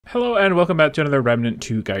Hello and welcome back to another Remnant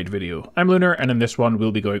 2 guide video. I'm Lunar, and in this one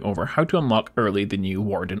we'll be going over how to unlock early the new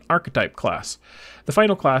Warden Archetype class, the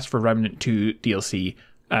final class for Remnant 2 DLC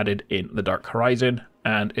added in the Dark Horizon,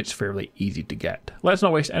 and it's fairly easy to get. Let's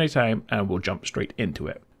not waste any time and we'll jump straight into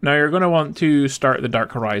it. Now you're going to want to start the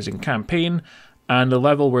Dark Horizon campaign, and the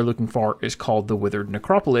level we're looking for is called the Withered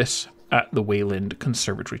Necropolis at the Wayland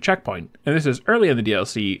Conservatory checkpoint. And this is early in the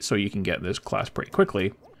DLC, so you can get this class pretty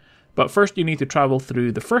quickly. But first you need to travel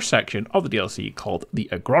through the first section of the DLC called the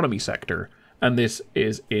Agronomy sector, and this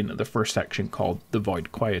is in the first section called the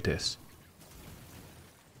Void Quietus.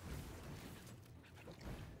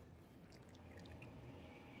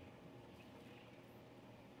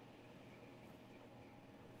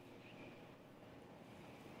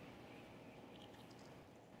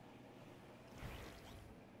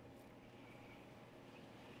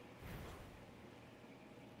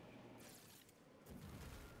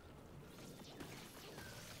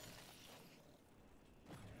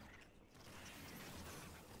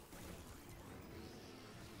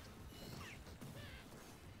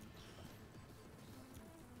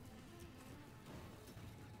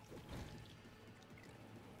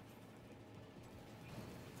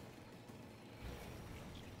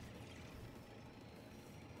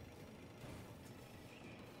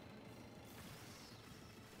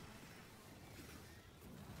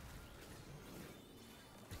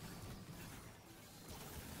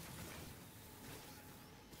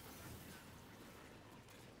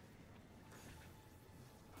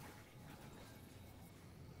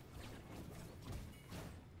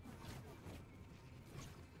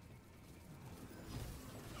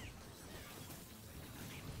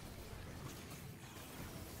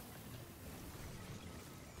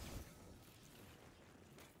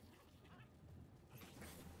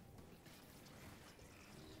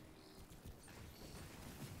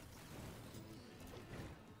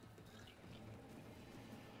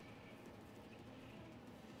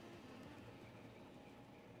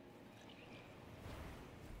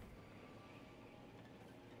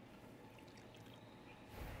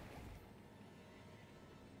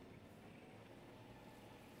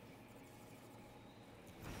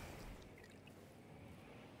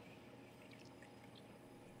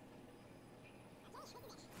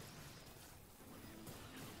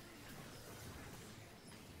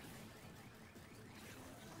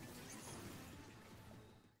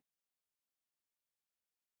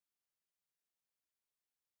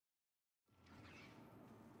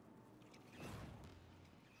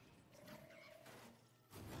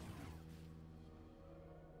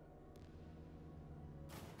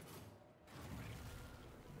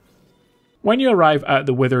 When you arrive at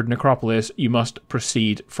the Withered Necropolis, you must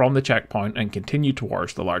proceed from the checkpoint and continue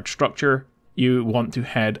towards the large structure. You want to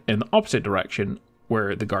head in the opposite direction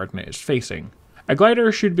where the garden is facing. A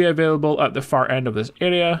glider should be available at the far end of this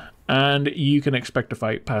area, and you can expect to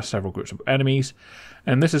fight past several groups of enemies.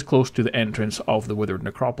 And this is close to the entrance of the Withered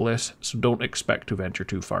Necropolis, so don't expect to venture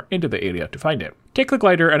too far into the area to find it. Take the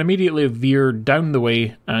glider and immediately veer down the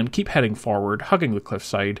way and keep heading forward, hugging the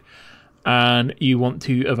cliffside. And you want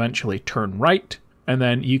to eventually turn right, and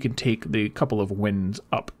then you can take the couple of winds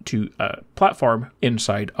up to a platform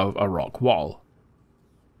inside of a rock wall.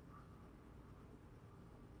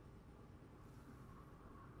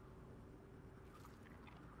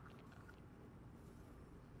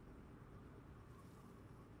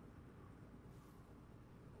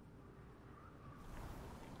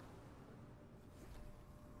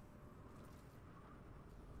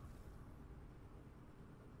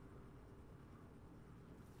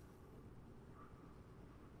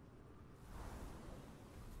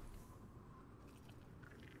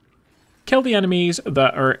 Kill the enemies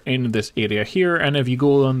that are in this area here, and if you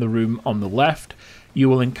go on the room on the left, you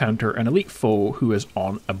will encounter an elite foe who is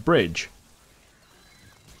on a bridge.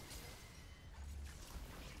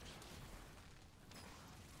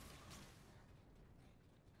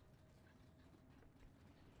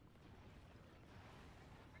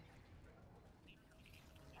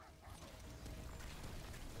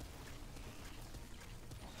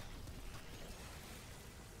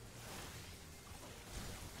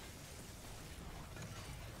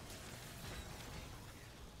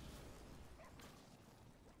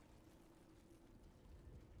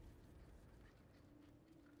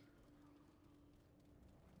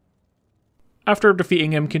 After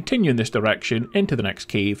defeating him, continue in this direction into the next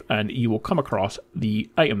cave, and you will come across the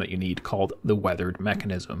item that you need called the Weathered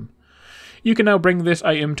Mechanism. You can now bring this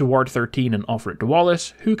item to Ward 13 and offer it to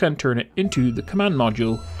Wallace, who can turn it into the command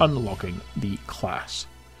module, unlocking the class.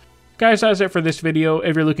 Guys, that's it for this video.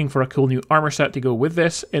 If you're looking for a cool new armor set to go with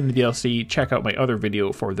this in the DLC, check out my other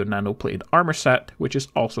video for the nano-plated armor set, which is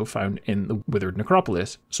also found in the Withered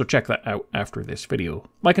Necropolis, so check that out after this video.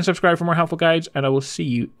 Like and subscribe for more helpful guides, and I will see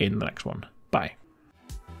you in the next one. Bye.